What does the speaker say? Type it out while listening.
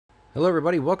Hello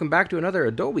everybody, welcome back to another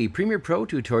Adobe Premiere Pro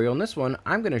tutorial. In this one,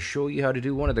 I'm going to show you how to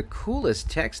do one of the coolest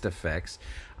text effects,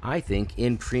 I think,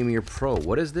 in Premiere Pro.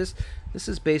 What is this? This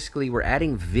is basically, we're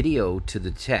adding video to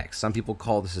the text. Some people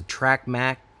call this a track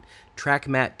matte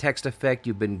text effect.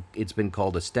 It's been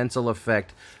called a stencil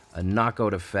effect, a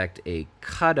knockout effect, a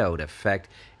cutout effect.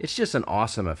 It's just an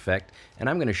awesome effect, and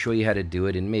I'm going to show you how to do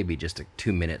it in maybe just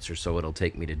 2 minutes or so it'll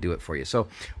take me to do it for you. So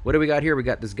what do we got here? We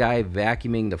got this guy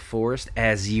vacuuming the forest,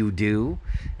 as you do,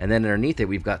 and then underneath it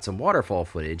we've got some waterfall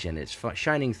footage, and it's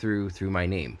shining through my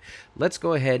name. Let's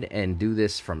go ahead and do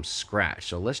this from scratch.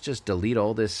 So let's just delete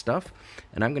all this stuff,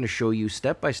 and I'm going to show you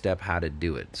step by step how to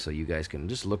do it, so you guys can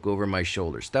just look over my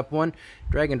shoulder. Step 1,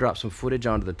 drag and drop some footage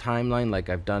onto the timeline like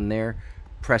I've done there.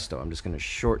 Presto, I'm just going to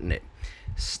shorten it.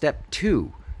 Step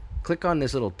 2, click on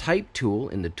this little type tool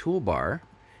in the toolbar,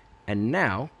 and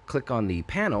now click on the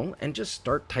panel and just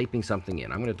start typing something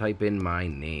in. I'm going to type in my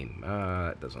name.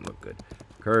 That doesn't look good.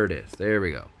 Curtis. There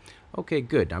we go. Okay,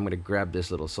 good. I'm going to grab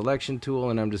this little selection tool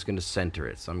and I'm just going to center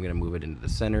it. So I'm going to move it into the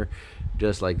center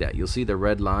just like that. You'll see the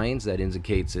red lines. That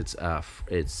indicates it's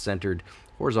centered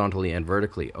horizontally and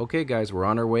vertically. Okay, guys, we're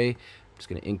on our way. Just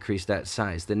going to increase that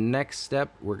size. The next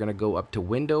step, we're going to go up to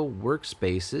Window,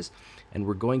 Workspaces, and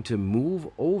we're going to move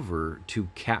over to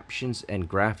Captions and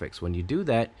Graphics. When you do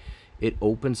that, it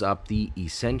opens up the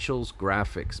Essentials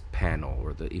Graphics panel,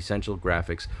 or the Essential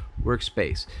Graphics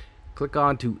workspace. Click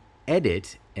on to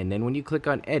Edit, and then when you click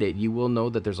on Edit, you will know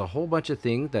that there's a whole bunch of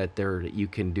things that you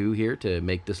can do here to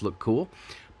make this look cool.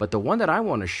 But the one that I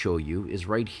want to show you is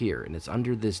right here, and it's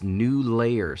under this new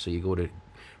layer. So you go to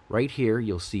right here,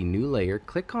 you'll see new layer,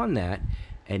 click on that,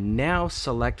 and now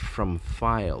select from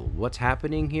file. What's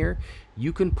happening here?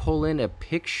 You can pull in a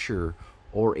picture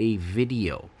or a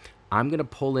video. I'm going to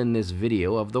pull in this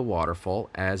video of the waterfall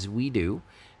as we do,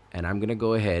 and I'm going to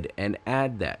go ahead and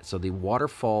add that. So the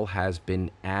waterfall has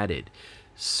been added.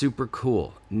 Super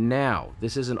cool. Now,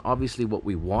 this isn't obviously what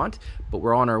we want, but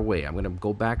we're on our way. I'm going to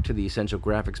go back to the Essential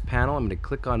Graphics panel. I'm going to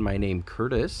click on my name,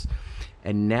 Curtis,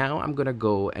 and now I'm going to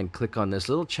go and click on this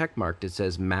little check mark that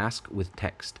says Mask with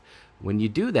Text. When you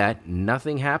do that,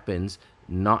 nothing happens.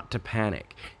 Not to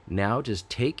panic. Now just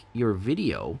take your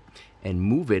video and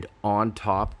move it on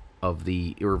top of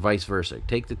or vice versa.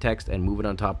 Take the text and move it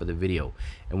on top of the video.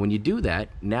 And when you do that,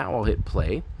 now I'll hit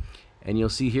play. And you'll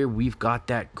see here we've got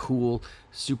that cool,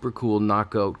 super cool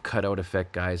knockout cutout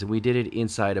effect, guys. And we did it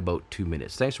inside about 2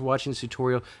 minutes. Thanks for watching this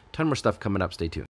tutorial. Ton more stuff coming up. Stay tuned.